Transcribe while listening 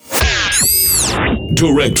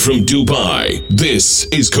Direct from Dubai, this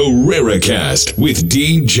is Karrera Cast with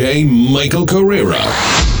DJ Michael Karrera,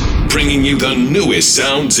 bringing you the newest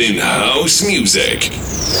sounds in house music.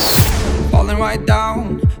 Falling right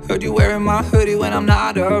down, heard you wearing my hoodie when I'm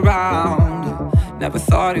not around. Never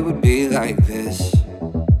thought it would be like this.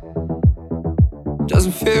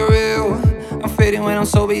 Doesn't feel real, I'm fading when I'm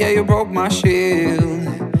sober, yeah, you broke my shield.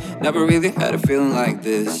 Never really had a feeling like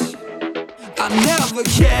this. I never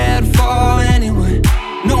cared for anyone,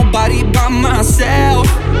 nobody but myself.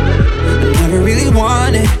 I never really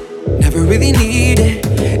wanted, never really needed.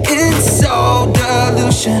 It's so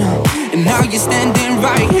delusional, and now you're standing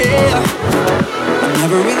right here. I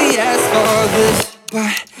never really asked for this,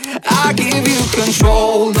 but I give you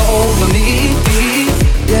control over me,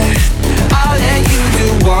 yeah. I'll let you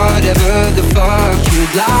do whatever the fuck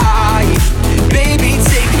you'd like. Baby,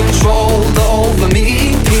 take control over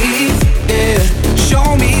me, yeah.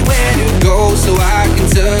 Show me where to go so I can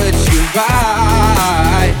touch you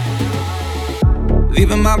right.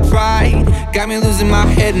 Leaving my pride, got me losing my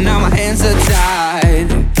head, now my hands are tied.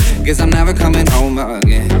 Guess I'm never coming home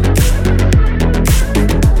again.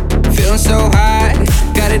 Feeling so high,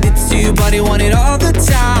 got addicted to your body, want it all the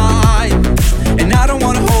time. And I don't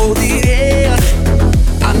wanna hold it in.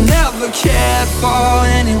 I never cared for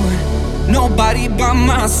anyone, nobody but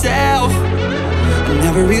myself. I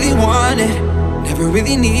never really wanted, never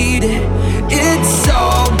really needed. It's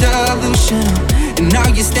so delusional, and now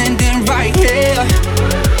you're standing right here.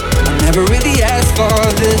 I never really asked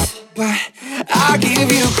for this, but I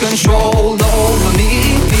give you control over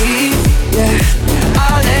me, yeah.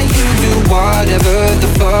 I'll let you do whatever the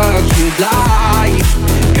fuck you'd like.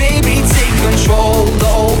 Baby, take control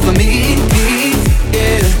over me,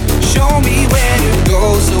 yeah. Show me where to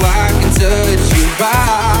go so I can touch you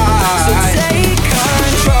right. So take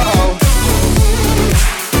control.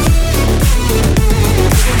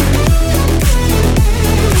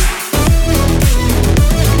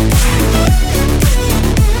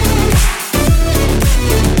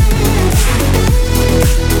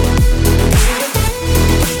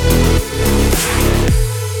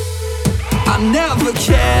 I never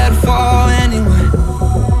cared for anyone.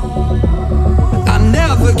 I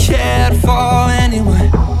never cared for anyone.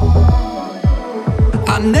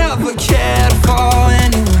 I never cared for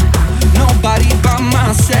anyone, nobody but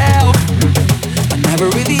myself. I never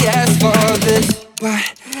really asked for this, but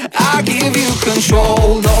I give you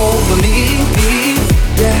control over me,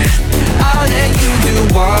 yeah. I'll let you do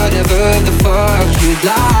whatever the fuck you'd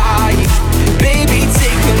like. Baby,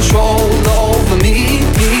 take control over me,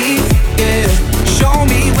 yeah. Show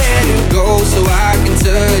me where to go so I can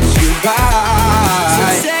touch you right.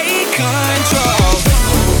 So take control.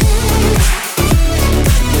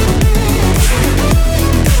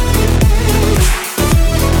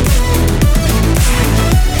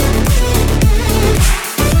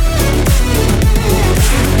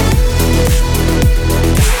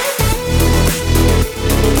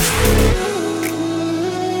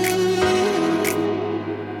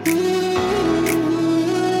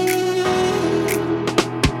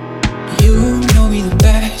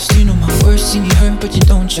 See me hurt, but you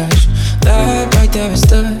don't judge. That right there is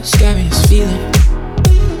the scariest feeling.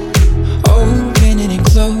 Opening and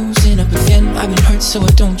closing up again. I've been hurt, so I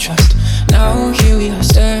don't trust. Now here we are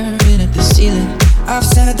staring at the ceiling. I've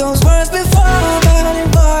said those words before, but it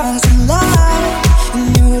wasn't lie.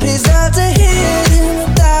 And you deserve to hear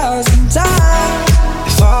them 1,000 times.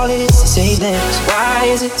 If all it is say this, why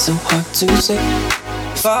is it so hard to say?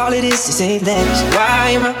 If all it is say this,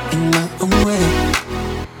 why am I in my own way?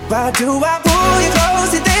 Why do I pull you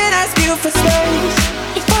close and then ask you for space?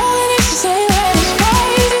 If all it is to say this, why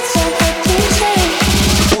is it so hard to say?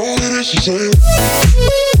 If all it is to say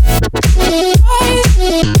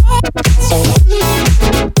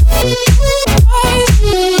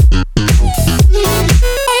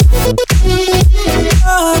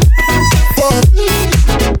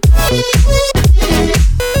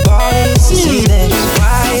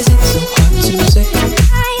why is it so hard to say?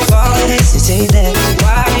 If all it is to say this,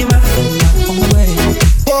 why am I in my own way?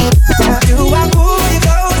 Why do I pull you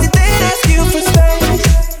close and then ask you for space?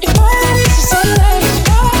 If all it is to say this,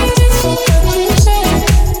 why is it so hard to say?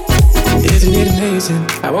 Isn't it amazing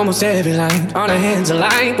how almost every line on our hands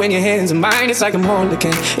align? When your hands are mine, it's like I'm holding a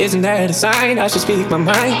can. Isn't that a sign I should speak my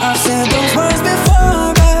mind? I've said those words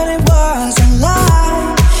before, but it wasn't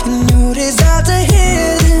lie. And you deserve to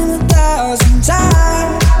hear them 1,000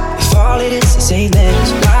 times. If all it is to say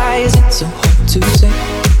this, why is it so hard to say?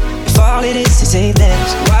 If all it is to say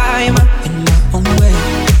this, why am I in my own way?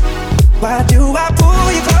 Why do I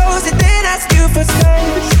pull you close and then ask you for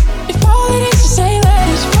space? If all it is to say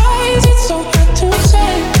this, why is it so hard to say?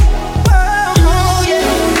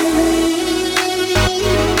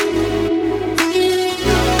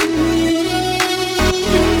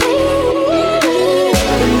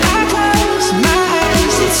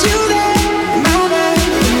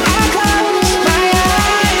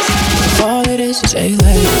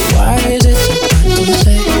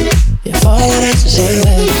 say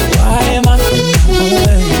that? Why am I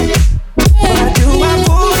away? Why do I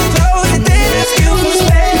pull you close and then ask you for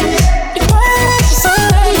space? If I used to say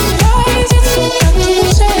that, why is it so hard to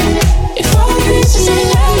say? If I used to say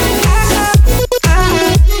that,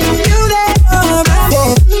 you there around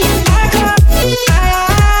me. I close my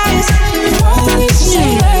eyes. if I used to say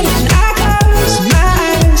that, I close my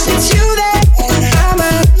eyes. It's you there.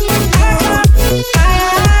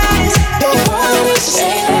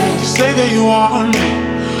 Say that you want me,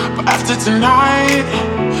 but after tonight,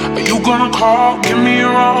 are you gonna call, give me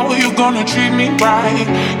your all? You gonna treat me right?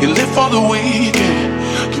 You live for the weekend,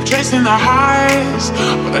 keep chasing the highs,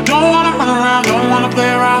 but I don't wanna run around, don't wanna play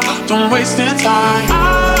around, don't waste any time.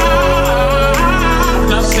 I'm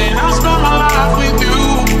not saying I'll spend my life with you.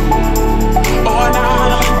 Oh,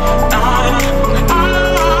 nah, nah,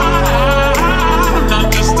 I'm not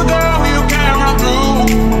just a girl you can't run through.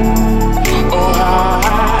 Oh, I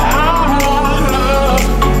want love,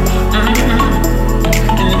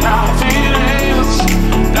 and nothing else,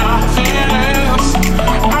 nothing else.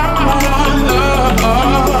 I want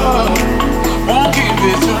love, won't keep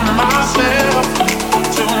it to myself,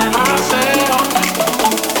 to myself.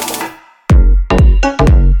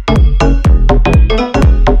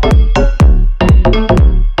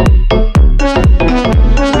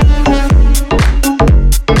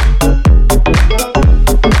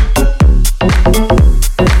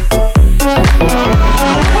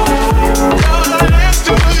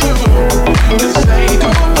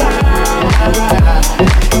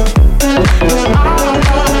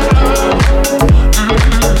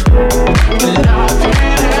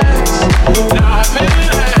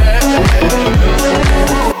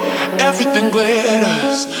 Everything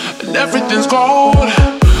glitters and everything's gold.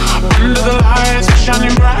 Under the lights, you're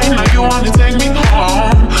shining bright. Now you wanna take me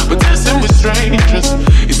home, but dancing with strangers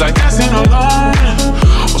is like dancing alone.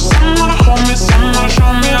 Oh, someone hold me, someone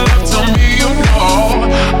show me love. Tell me you know.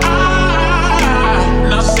 I'm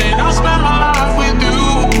not saying I'll spend my life with you.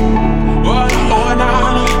 Oh, nah,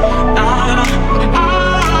 nah, nah.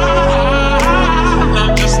 I'm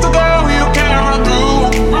not just a girl you can't run through,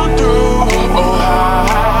 run through. Oh,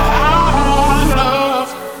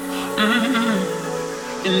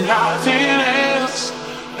 and nothing else,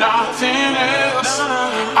 nothing else.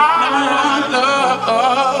 I want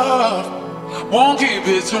love, won't keep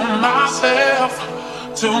it to myself,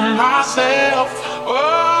 to myself. Oh,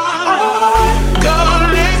 go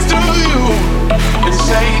next to you and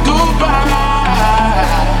say goodbye.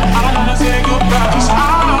 I don't wanna say goodbye, 'cause I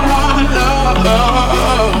want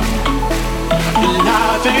love, and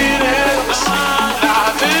nothing else,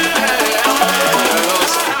 nothing else.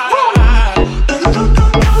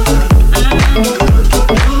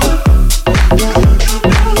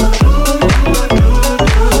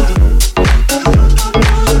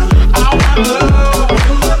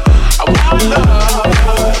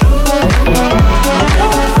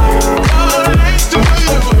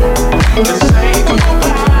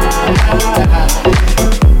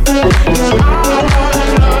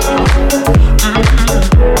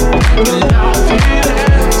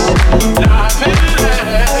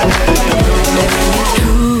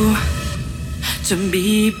 To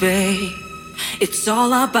me, babe, it's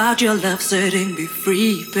all about your love setting me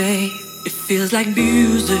free, babe. It feels like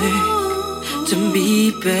music to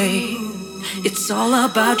me, babe. It's all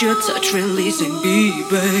about your touch releasing me,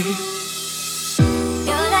 babe.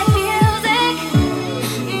 You're like music,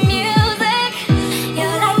 music.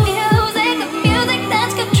 You're like music, the music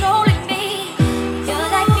that's controlling me. You're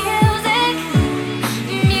like music,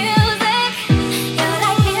 music. You're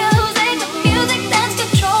like music, the music that's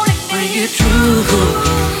controlling me. Bring it true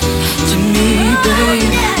to me,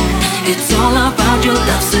 babe. It's all about your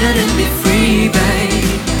love setting me free,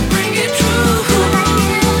 babe. Bring it true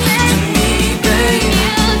to me, babe.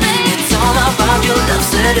 It's all about your love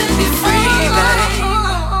setting me free, babe.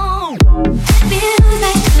 Music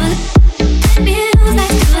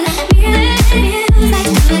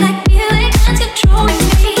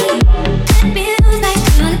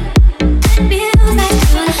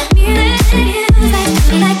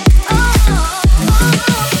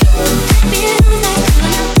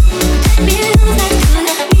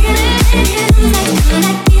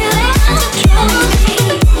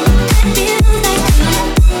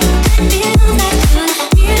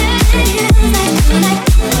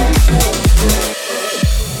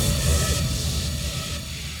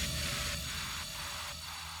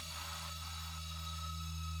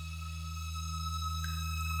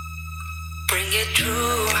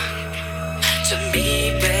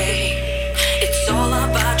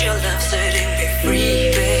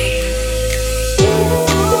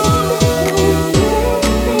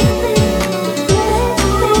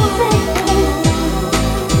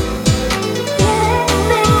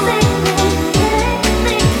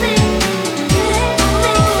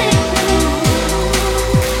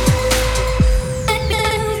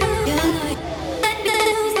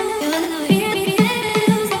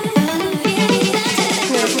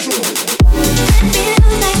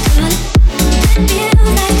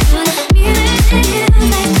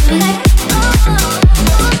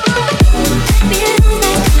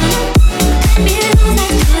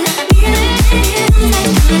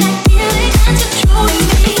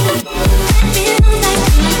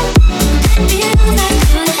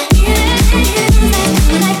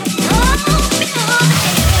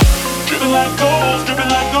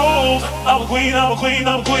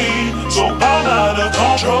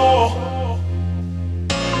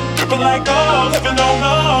dripping like gold. If you don't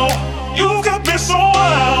know, you got me so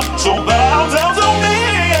wild, so bow down to me.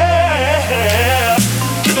 Yeah.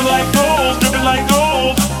 Dripping like gold, dripping like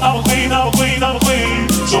gold. I'm a queen, I'm a queen, I'm a queen,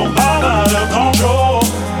 so I'm out of control.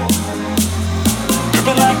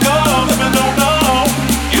 Dripping like gold. If you don't know,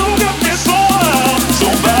 you got me so wild, so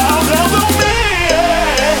bow down to me. Yeah.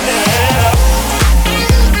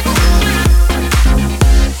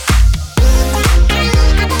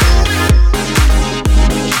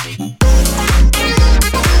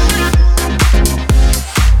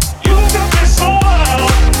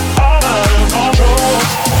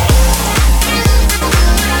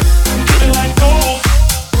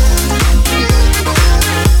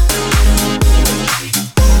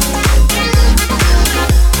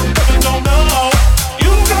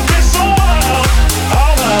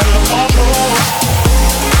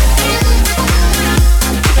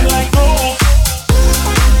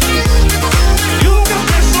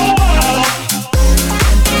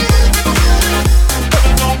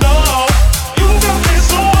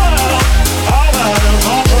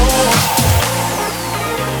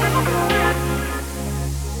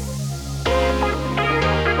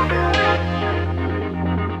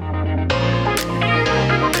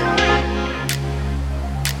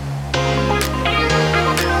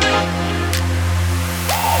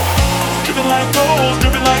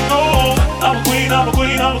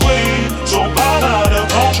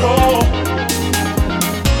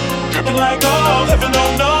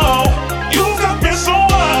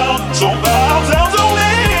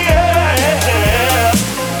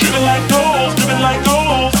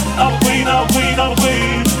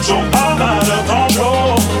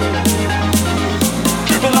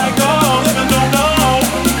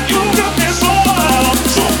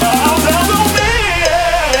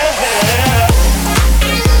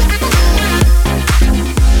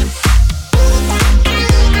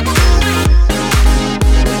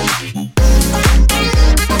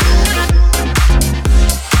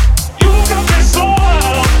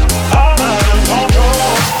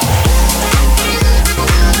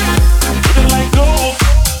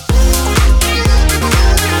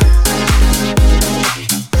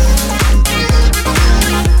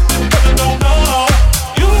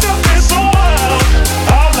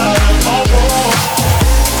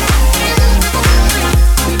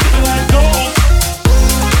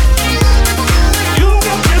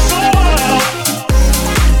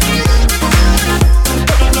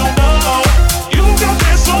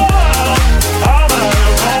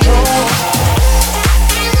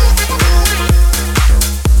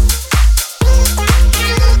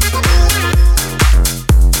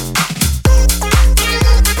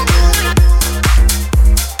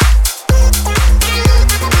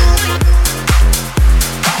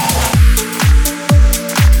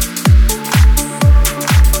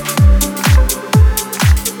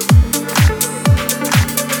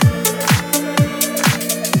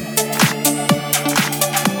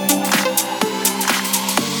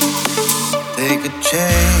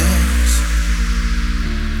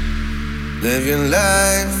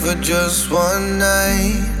 Just one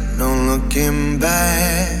night, no looking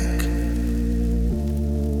back.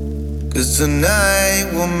 'Cause tonight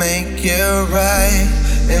will make it right.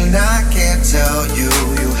 And I can't tell you,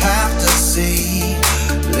 you have to see.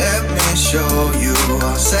 Let me show you,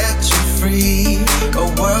 I'll set you free. A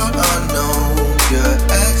world unknown, pure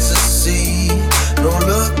ecstasy. No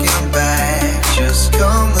looking back, just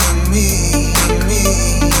come with me, me,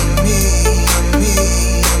 me, me, me,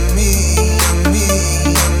 me.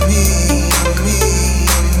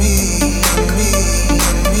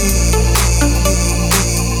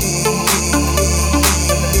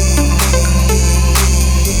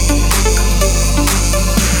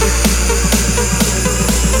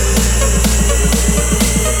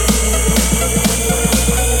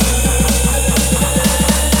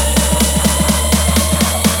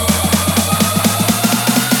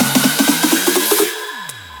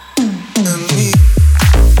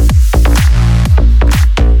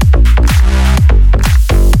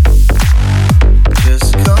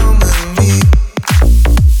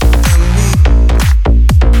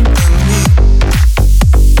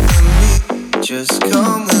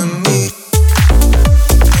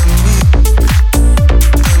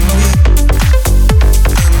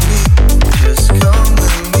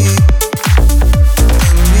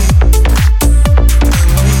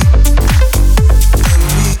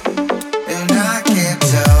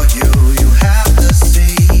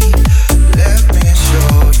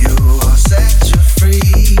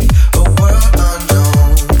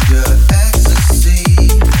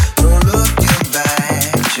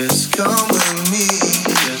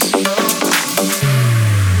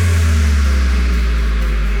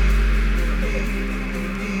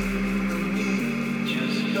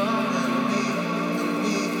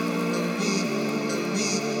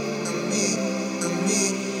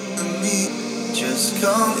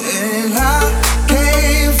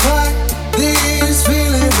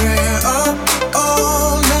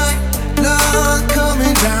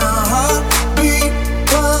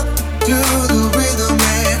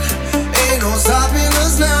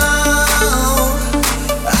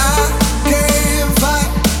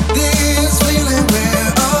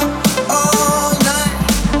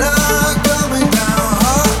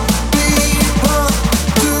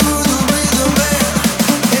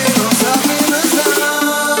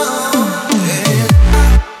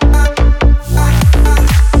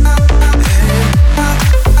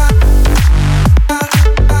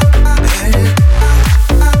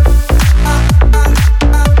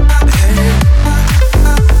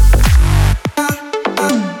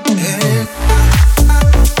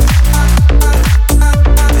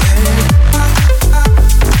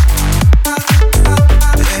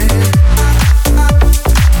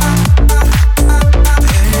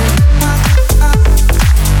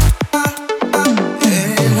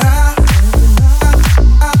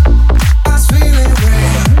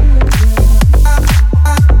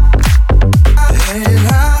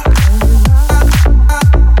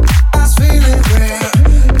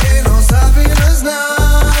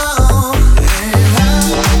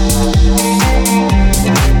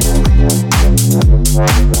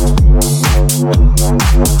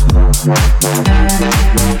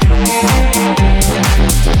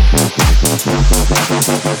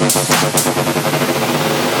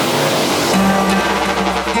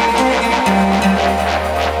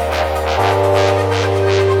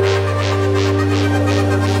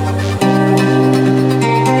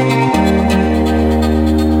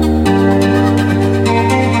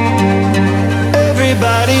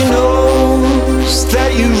 Everybody knows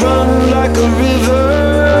that you run like a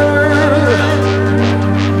river,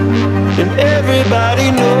 and everybody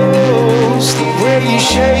knows the way you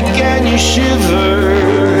shake and you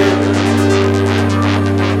shiver.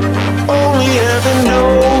 Only heaven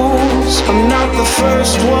knows I'm not the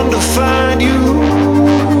first one to find you.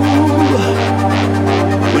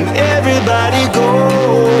 When everybody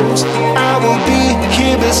goes, I will be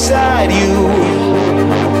here beside you.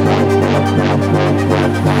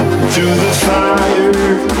 Through the fire,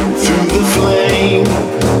 through the flame,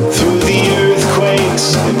 through the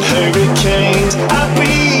earthquakes and hurricanes, I'll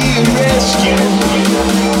be your rescue.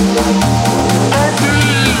 I'll be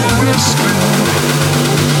your rescue.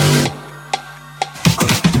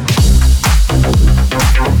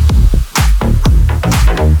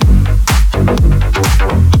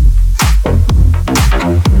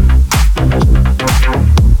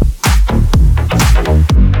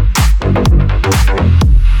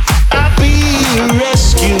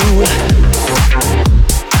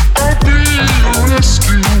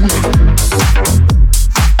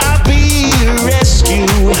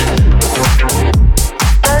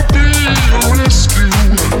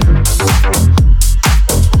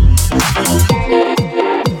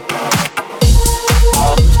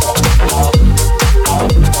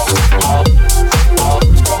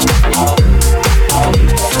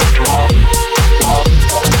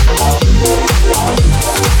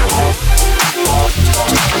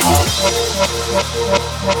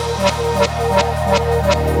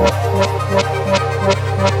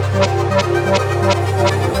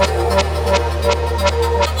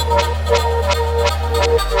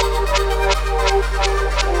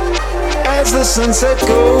 As the sunset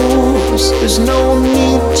goes, there's no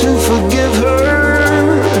need to forgive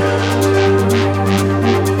her.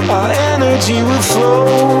 Our energy will flow,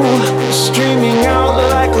 streaming out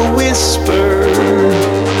like a whisper.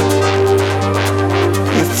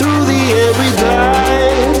 And through the air we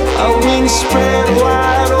glide, our wings spread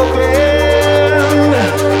wide open.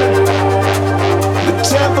 The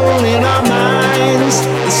temple in our minds,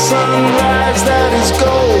 the sunrise that is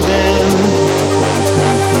golden.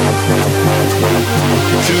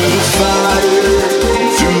 Through the fire,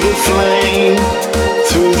 through the flame,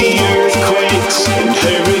 through the earthquakes and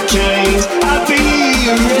hurricanes, I'll be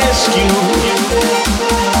your rescue.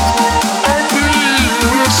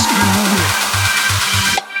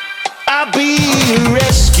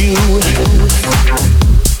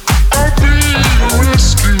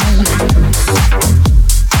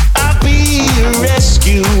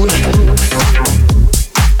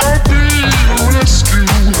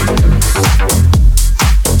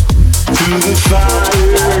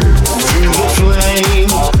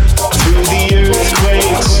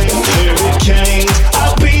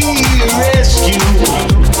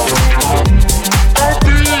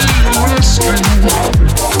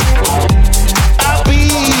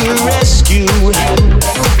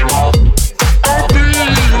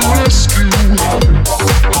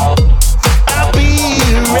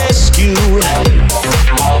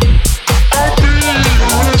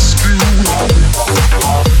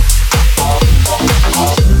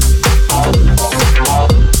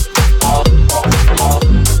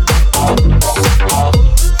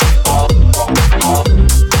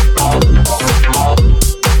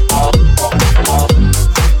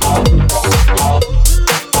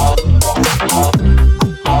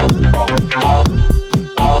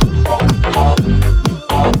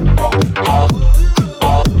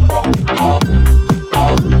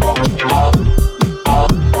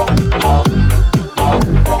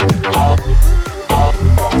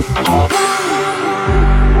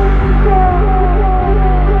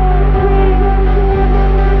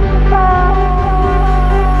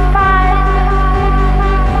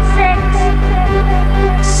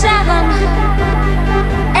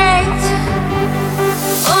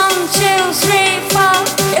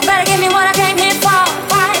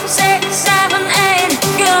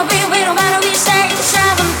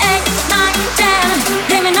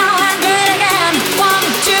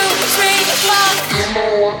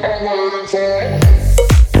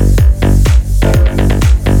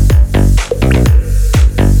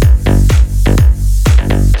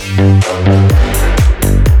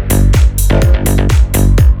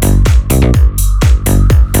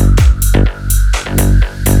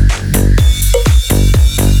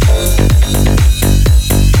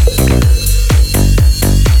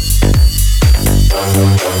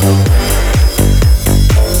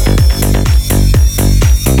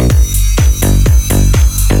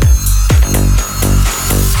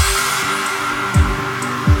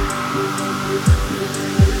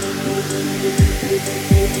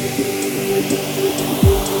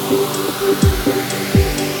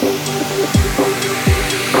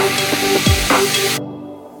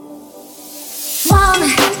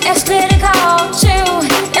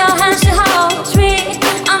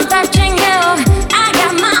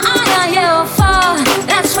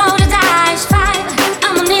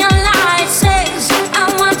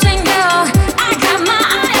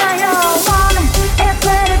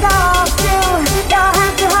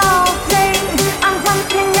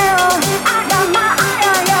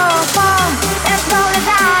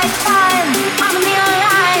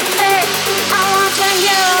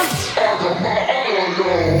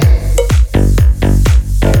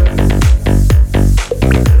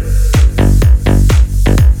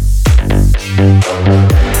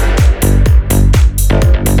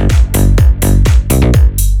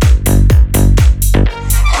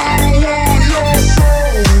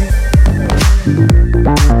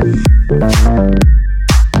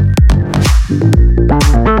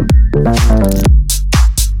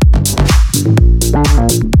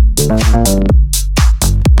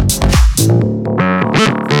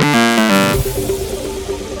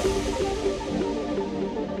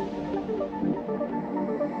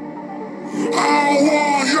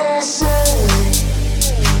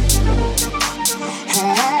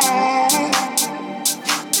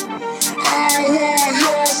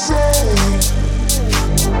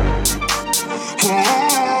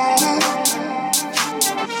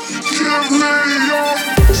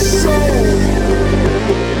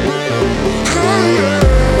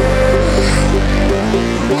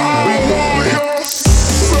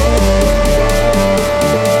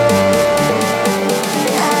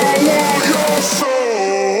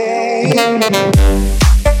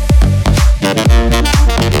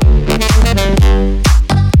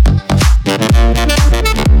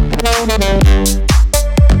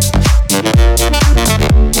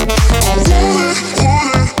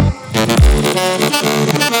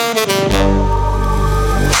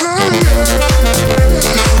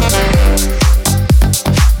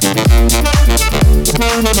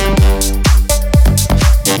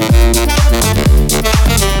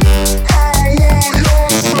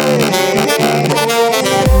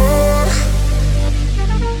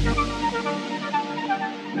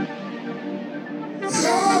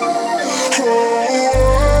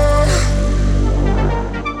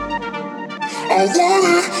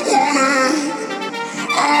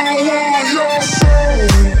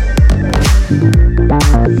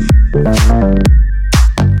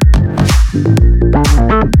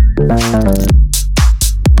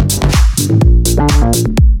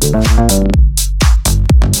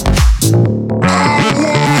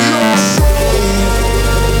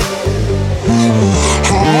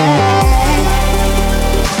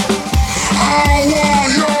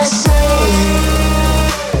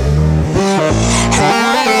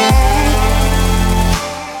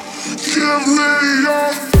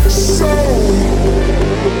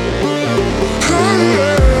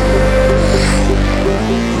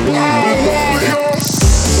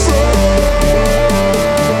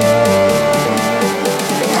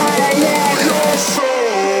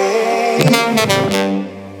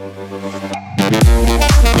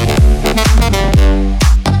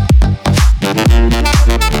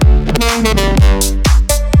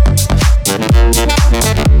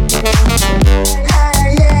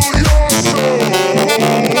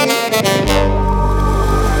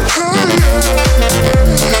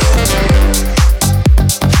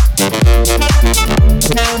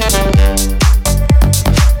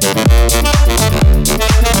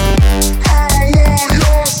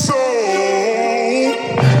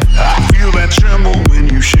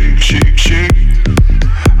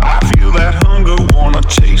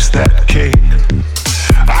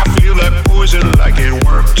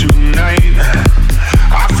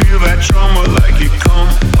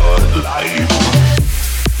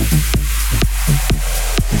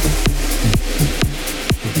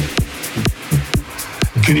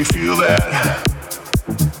 Can you feel that?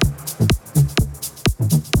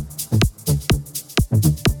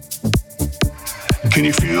 Can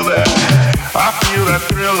you feel that? I feel that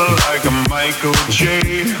thriller like a Michael J.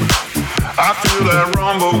 I feel that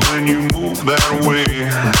rumble when you move that way.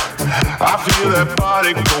 I feel that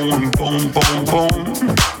body going boom, boom,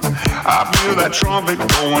 boom. I feel that trumpet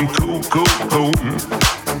going cool, cool, cool.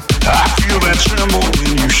 I feel that tremble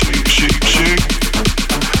when you shake, shake, shake.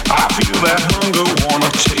 I feel that hunger,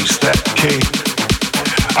 wanna taste that cake.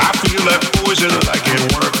 I feel that poison like it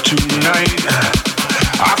worked tonight.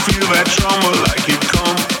 I feel that drama like it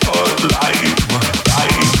come alive.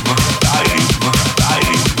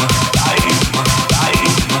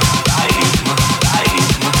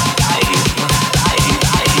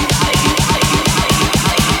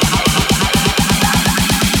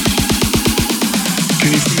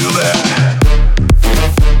 Can you feel that?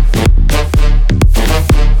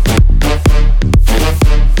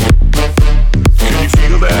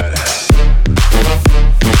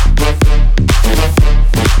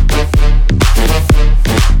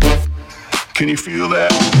 Can you feel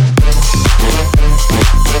that?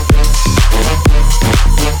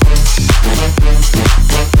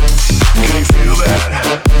 Can you feel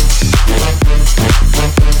that?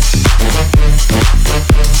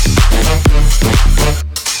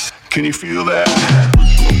 Can you feel that?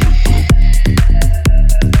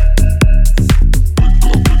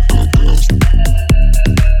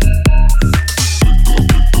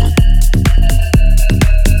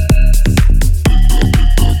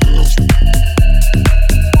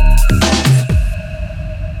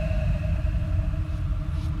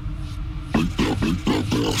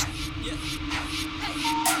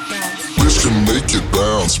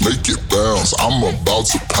 Make it bounce, I'm about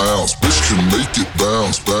to pounce. Bitch can make it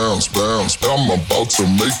bounce, bounce, bounce. I'm about to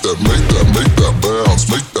make that bounce,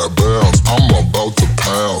 make that bounce. I'm about to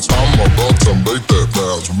pounce, I'm about to make that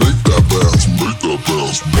bounce, make that bounce.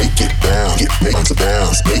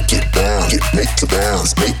 to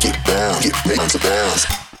bounce, make it bounce, make it to bounce,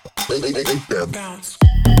 make that bounce.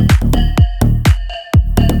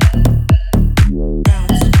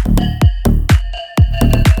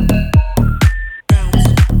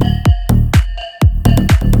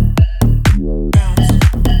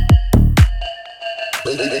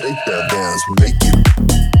 Make that bounce, make it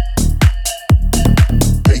bounce,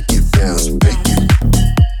 make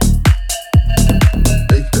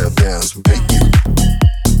that bounce, make it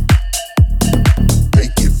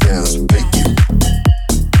bounce,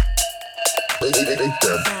 make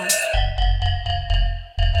that bounce.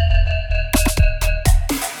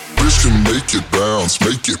 Bitch can make it bounce,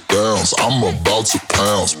 make it bounce. I'm about to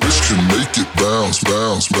pounce. Bitch can make it bounce,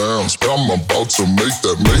 bounce, bounce. I'm about to make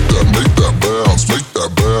that bounce, make that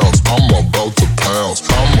bounce. I'm about to pounce.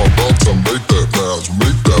 I'm about to make that bounce,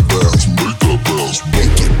 make that bounce, make that bounce.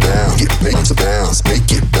 Make it bounce, make to bounce,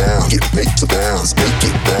 make it bounce, make to bounce, make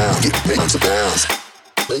it bounce, make to bounce,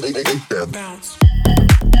 make that bounce.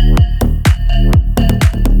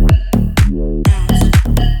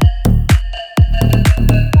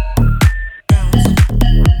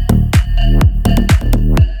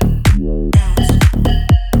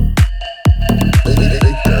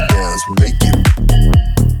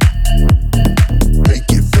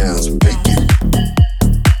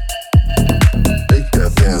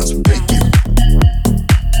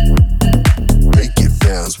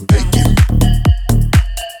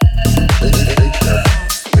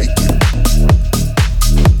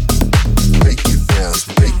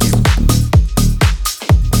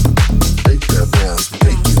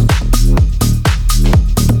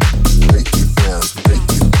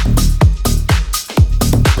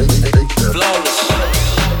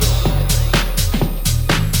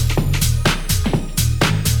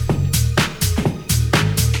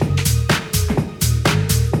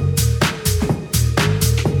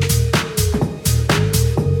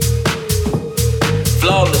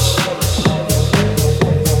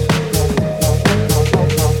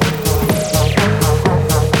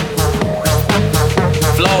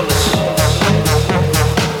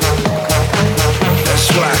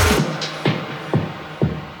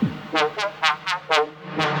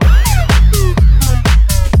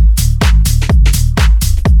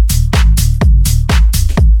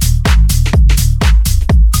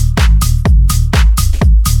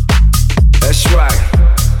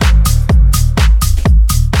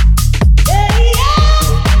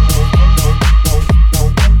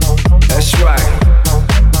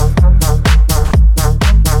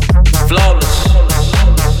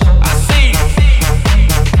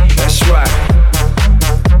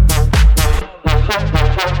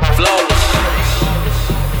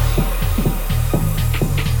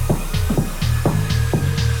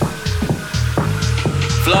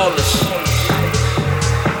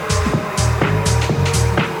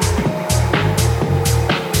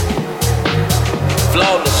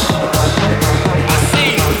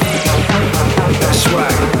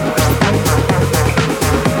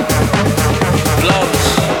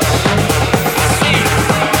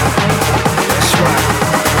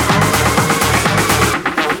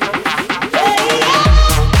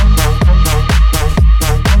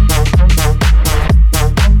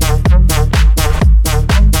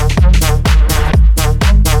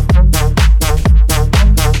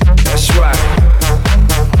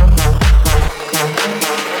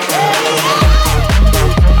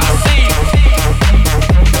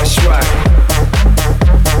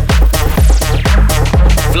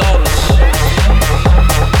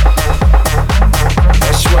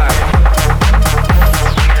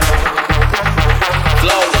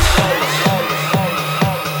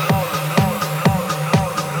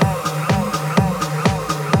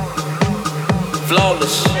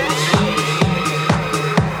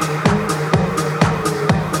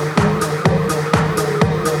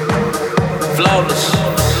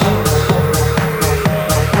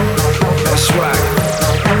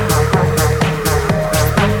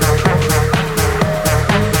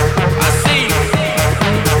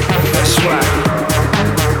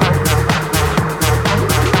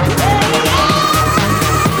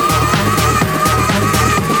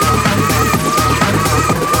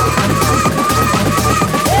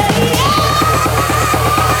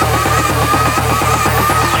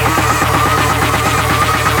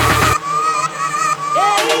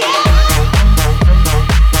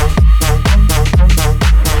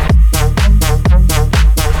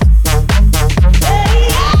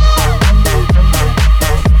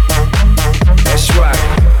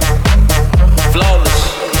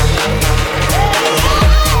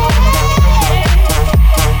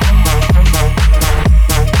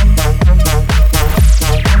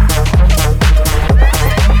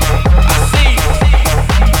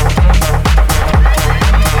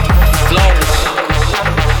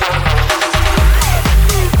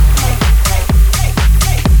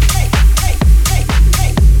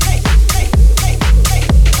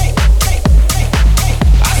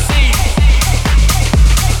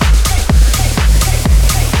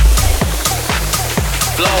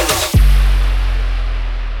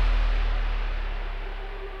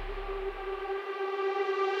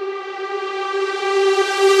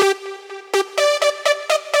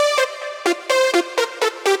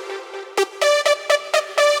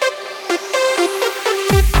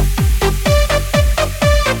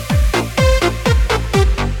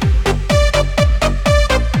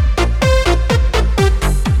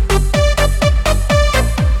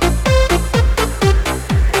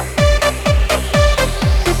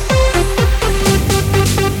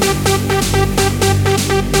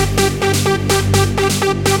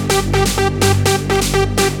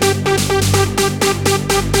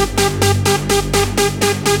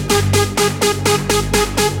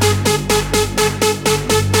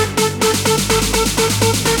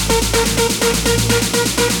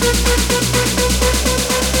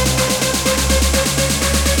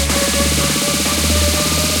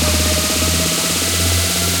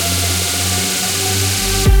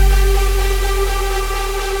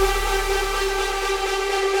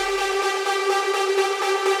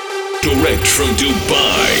 Direct from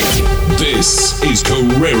Dubai, this is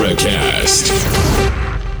Karrera Cast.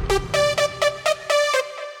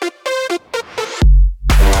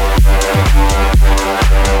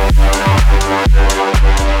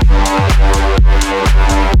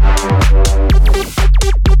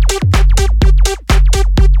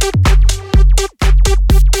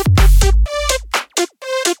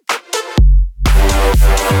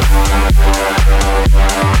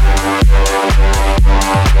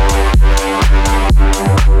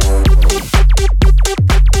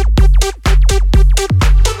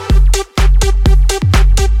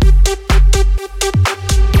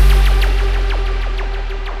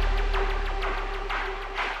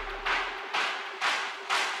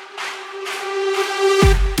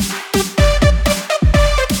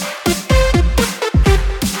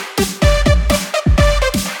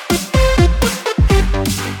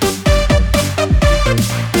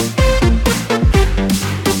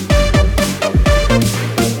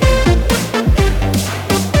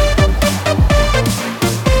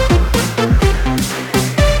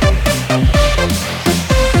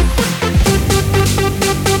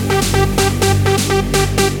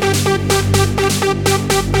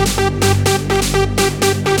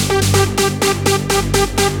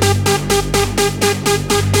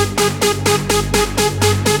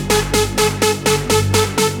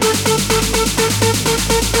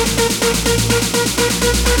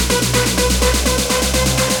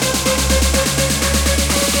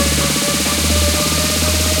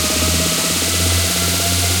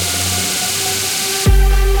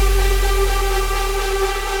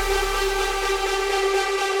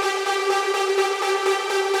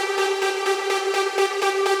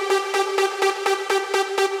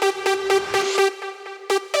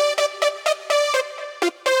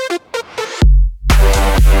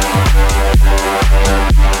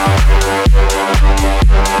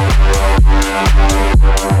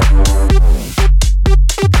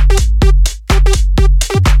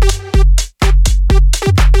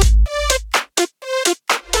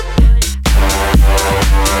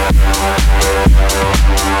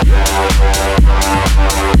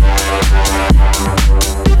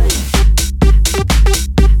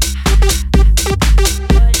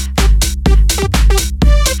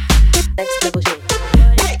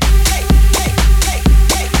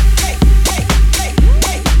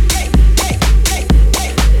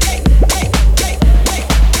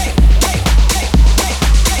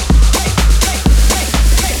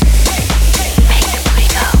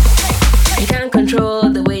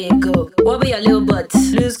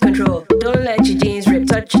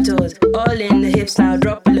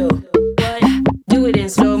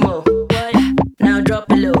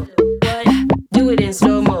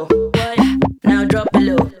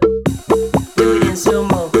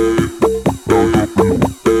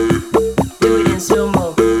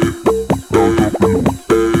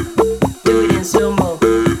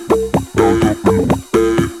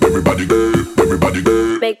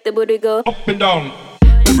 Make the booty go up and down.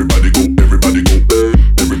 Everybody go, everybody go,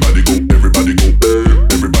 everybody go, everybody go, everybody go,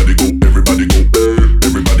 everybody go,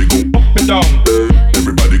 everybody go up and down.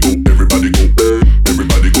 Everybody go, everybody go,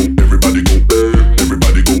 everybody go, everybody go, everybody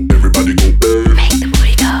go, everybody go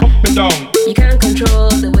up and down.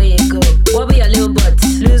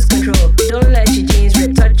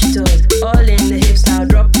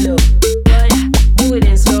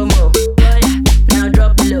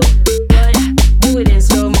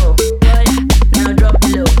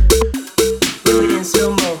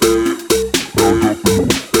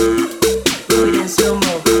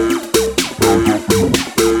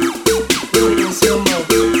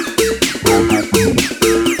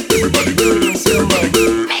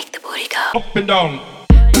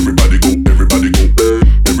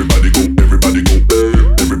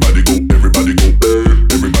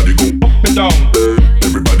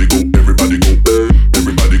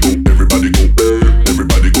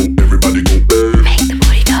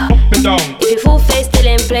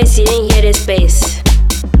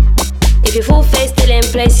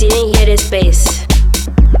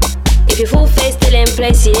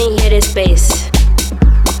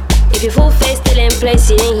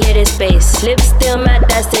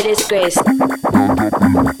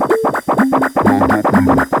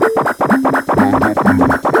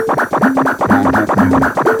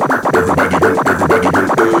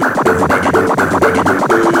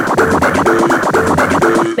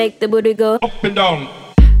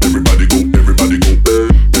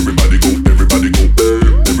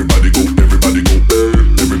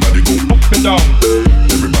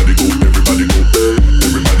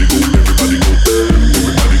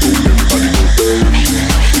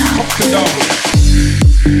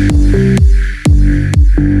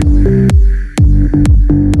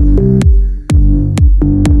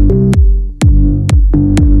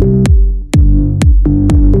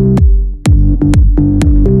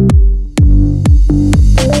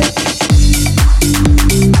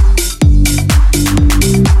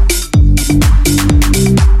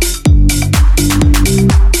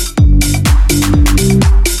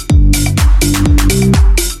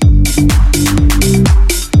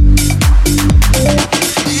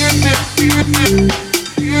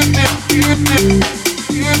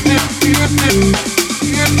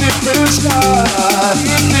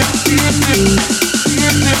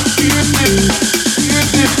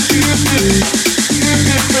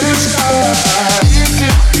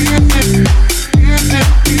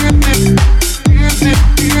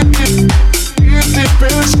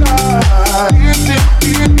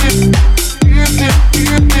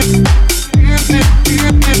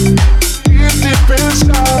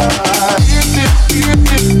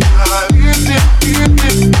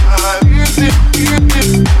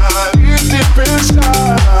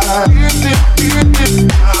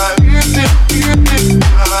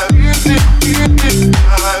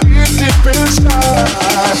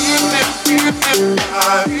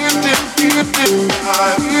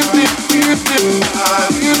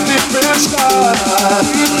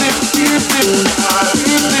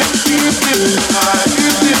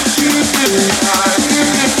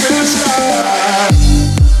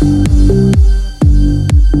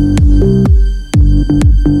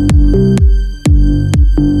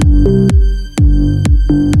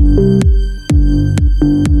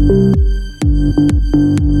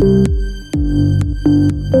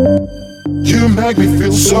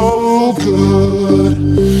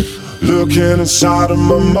 Inside of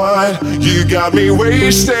my mind, you got me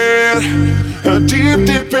wasted, deep,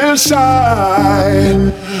 deep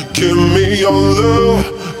inside. Give me your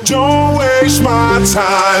love, don't waste my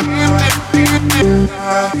time.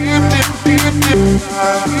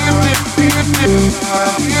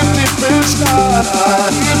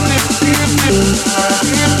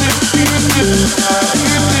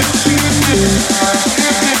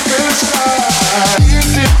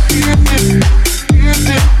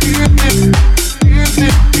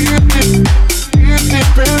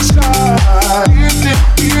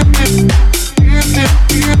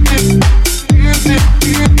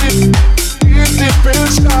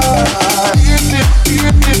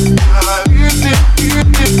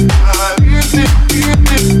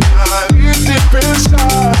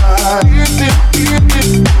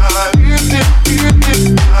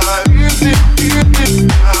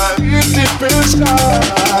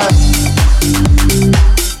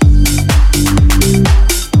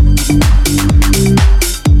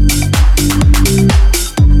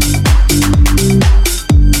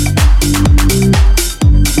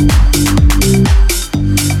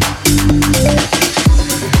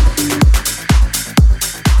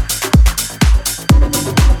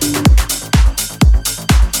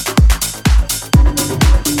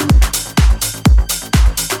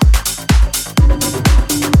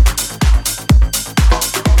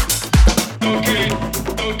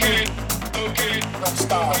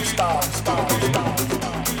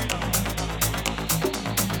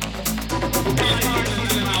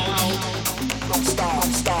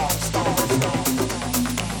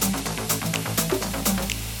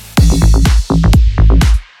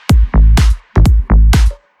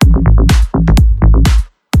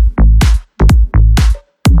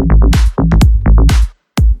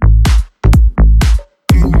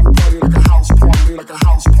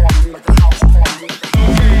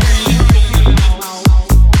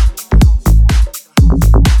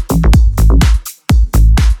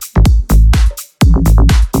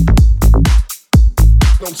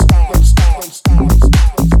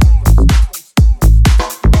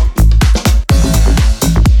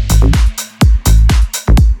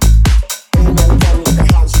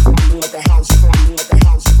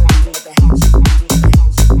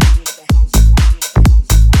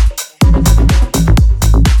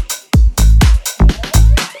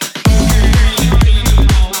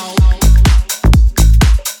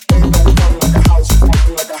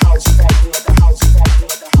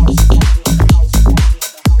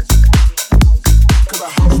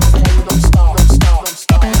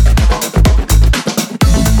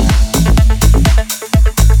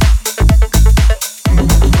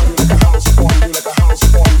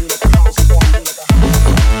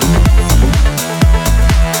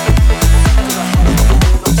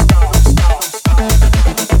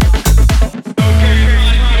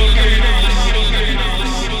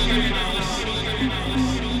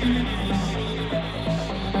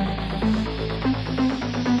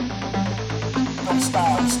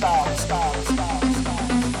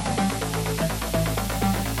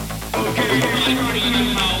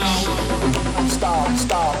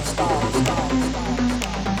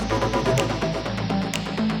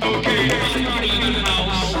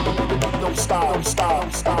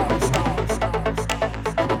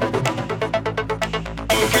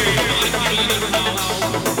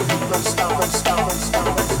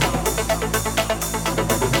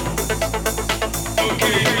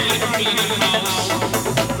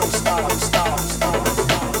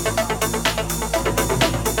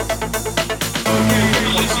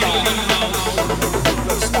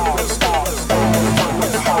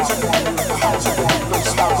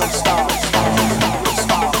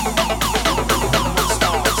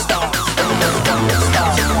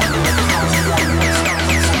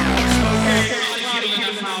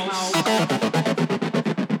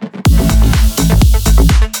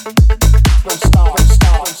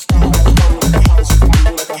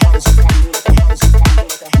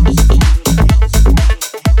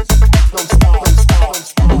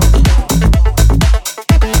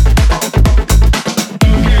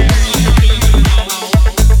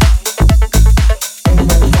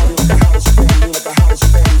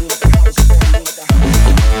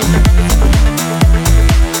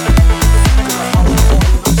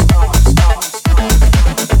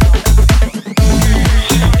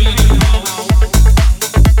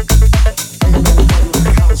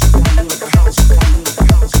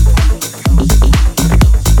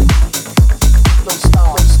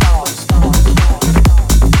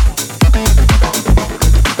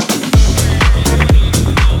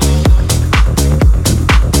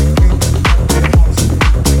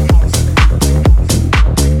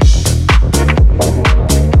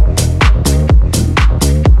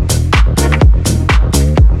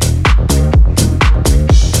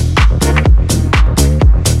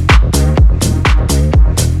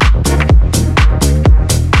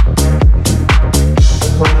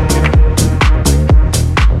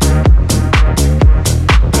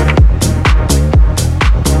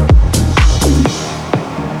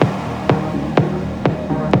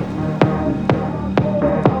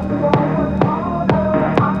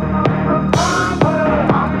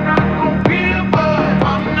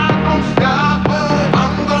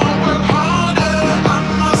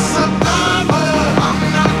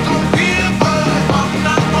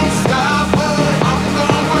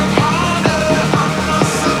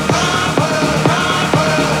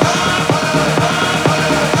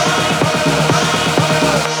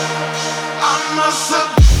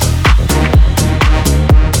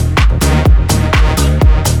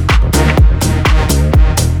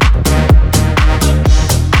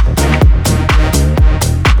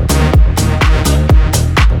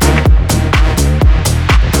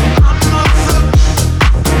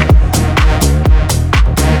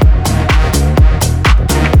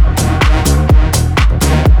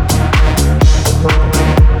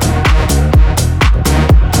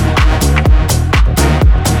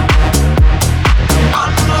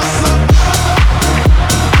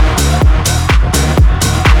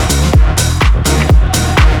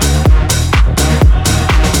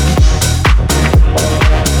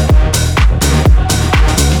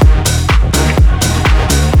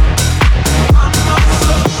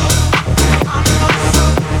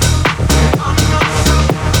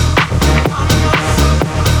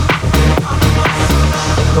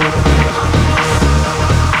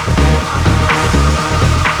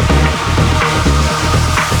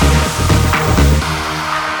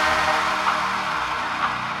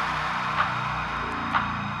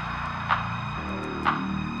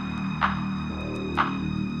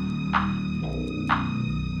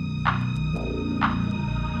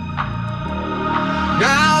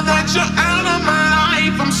 you out of my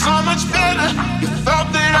life, I'm so much better. You thought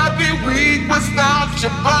that I'd be weak without you,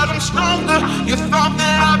 but I'm stronger. You thought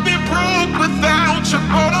that I'd be broke without you,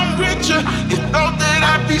 but I'm richer. You thought that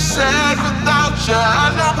I'd be sad without you,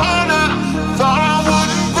 I know harder. Thought I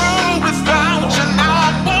wouldn't grow without you, now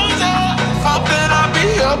I'm older. Thought that I'd be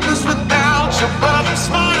helpless without you, but I'm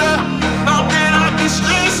smarter. Thought that I'd be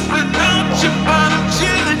stressed without you, but I'm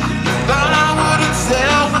chilling. Thought I wouldn't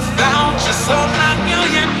tell without you, so now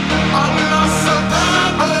I'm a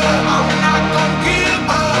survivor. I'm not gonna give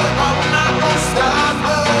up. I'm not gonna stop.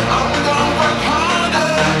 I'm gonna work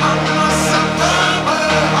harder. I'm a survivor.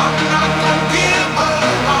 I'm not gonna give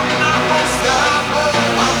up. I'm not gonna stop.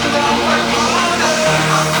 I'm gonna work harder.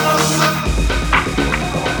 I'm a survivor.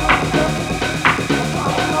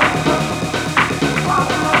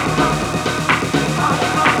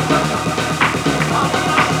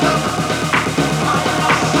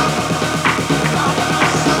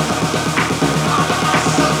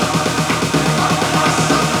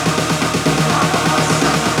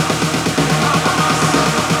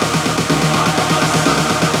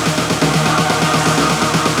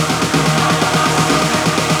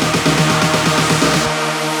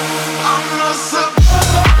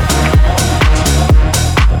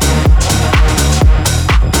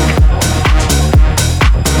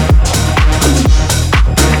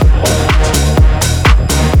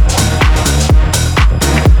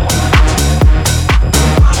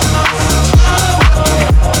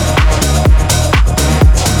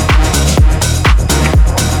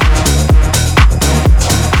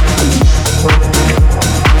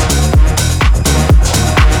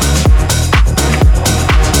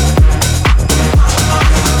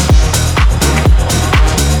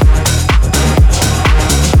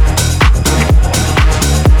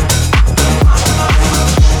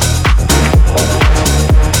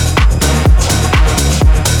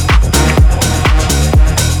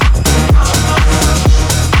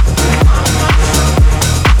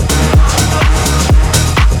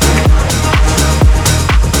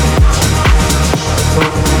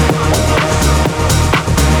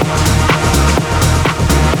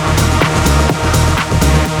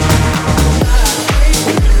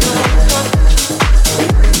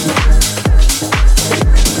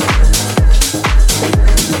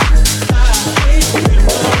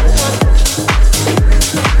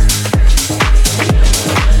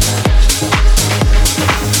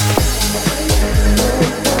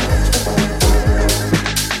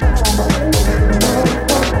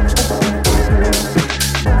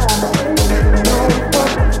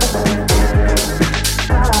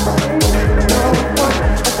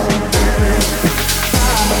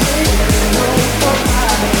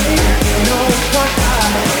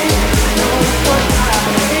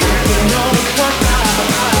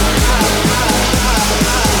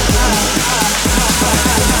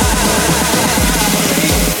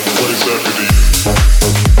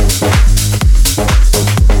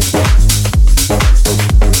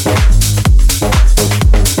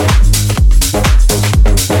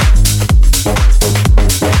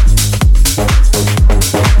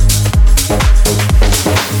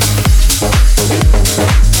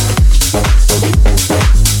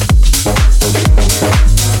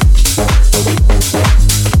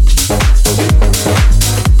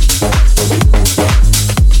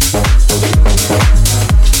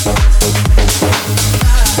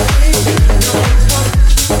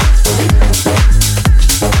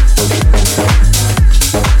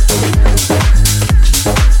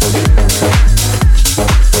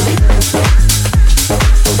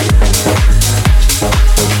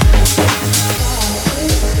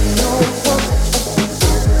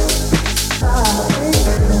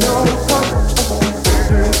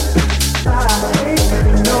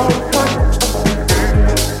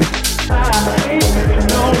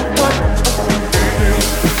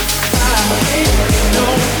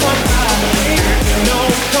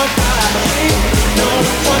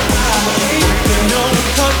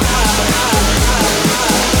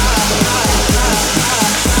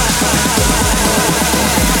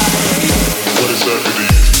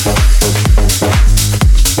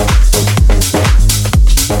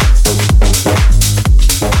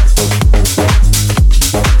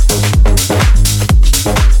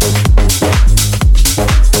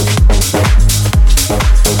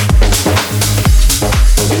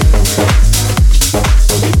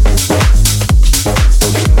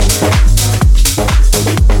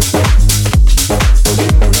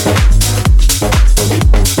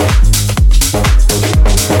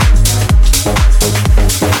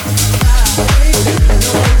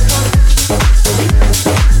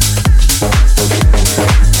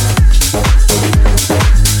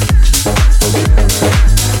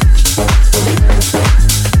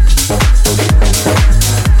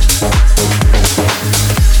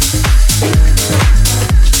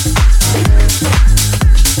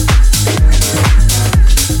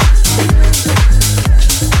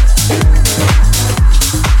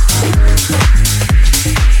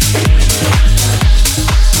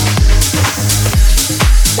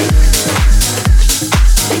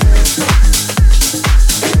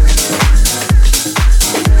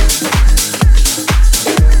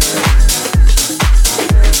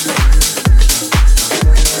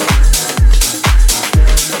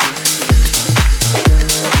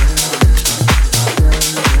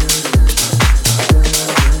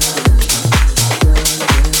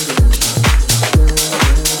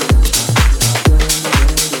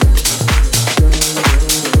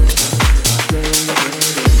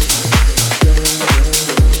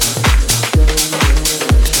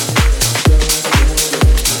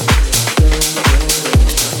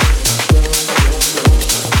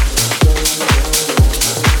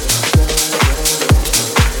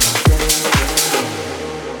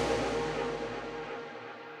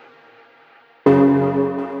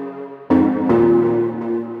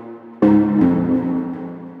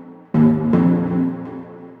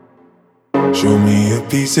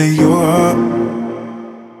 piece of your heart.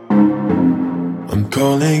 I'm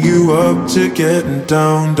calling you up to getting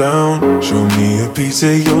down, down. Show me a piece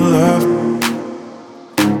of your love.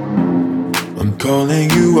 I'm calling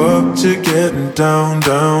you up to getting down,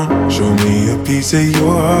 down. Show me a piece of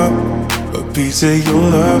your heart, a piece of your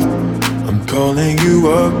love. I'm calling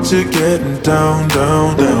you up to getting down,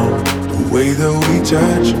 down, down. The way that we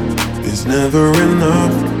touch is never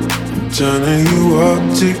enough. I'm turning you up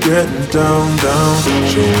to getting down, down.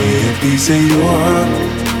 Show me a piece of your heart,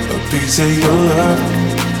 a piece of your love.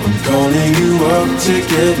 I'm calling you up to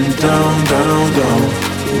getting down, down, down.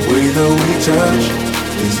 The way that we touch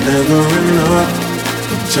is never enough.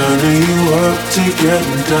 I'm turning you up to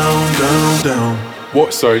getting down, down, down.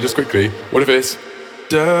 What? Sorry, just quickly. What if it's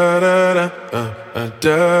da da da da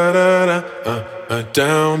da da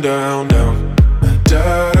down, down, down.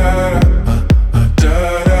 Da da da.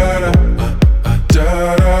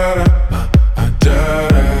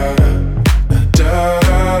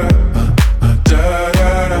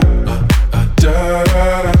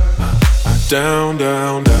 Down,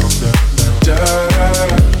 down, down, da da da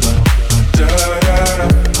da da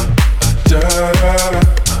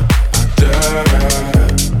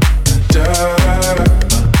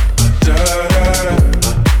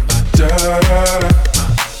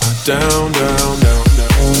down, down, down,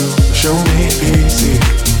 down. Show me easy,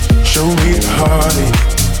 show me party.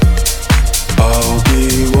 I'll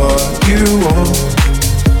be what you want,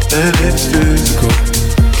 and it's physical.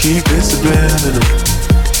 Keep it subliminal.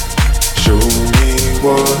 Show me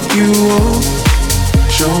what you want.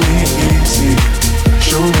 Show me easy.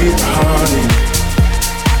 Show me party.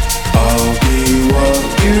 I'll be what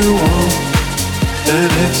you want,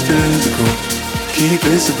 and it's physical. Keep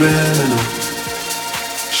it subliminal.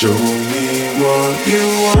 Show me what you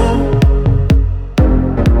want.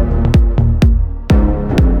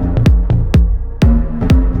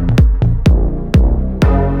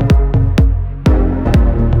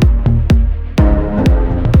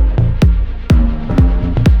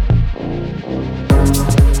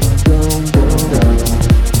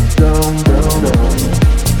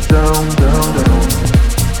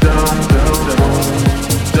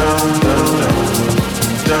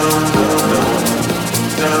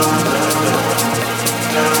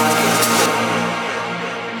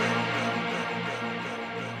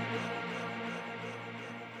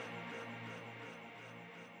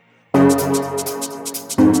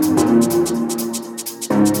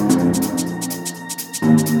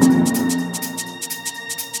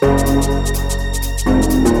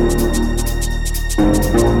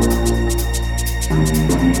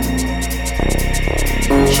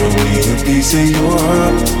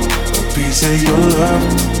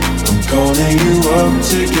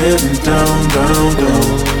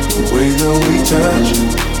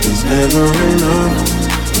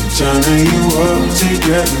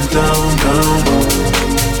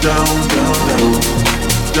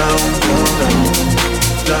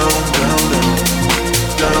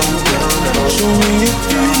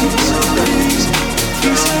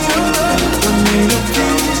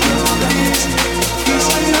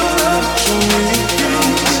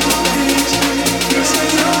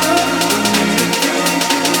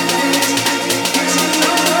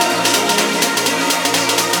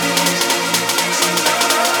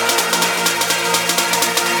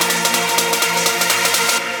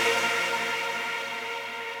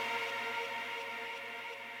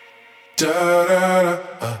 Down, down,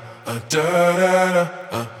 down. Da da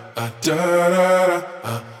da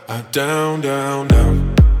down, down,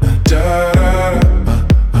 down.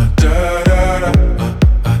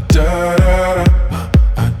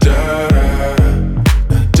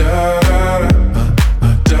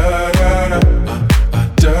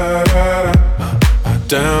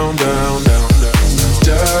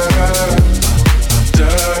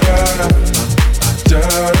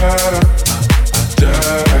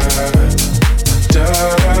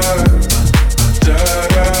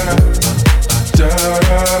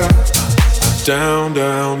 Down,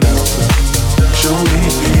 down, down. Show me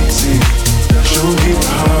easy, show me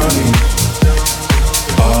party.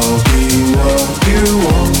 I'll be what you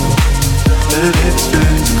want, and it's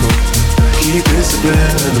physical. Keep it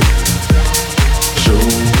subliminal. Show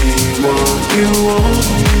me what you want.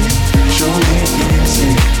 Show me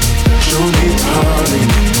easy, show me party.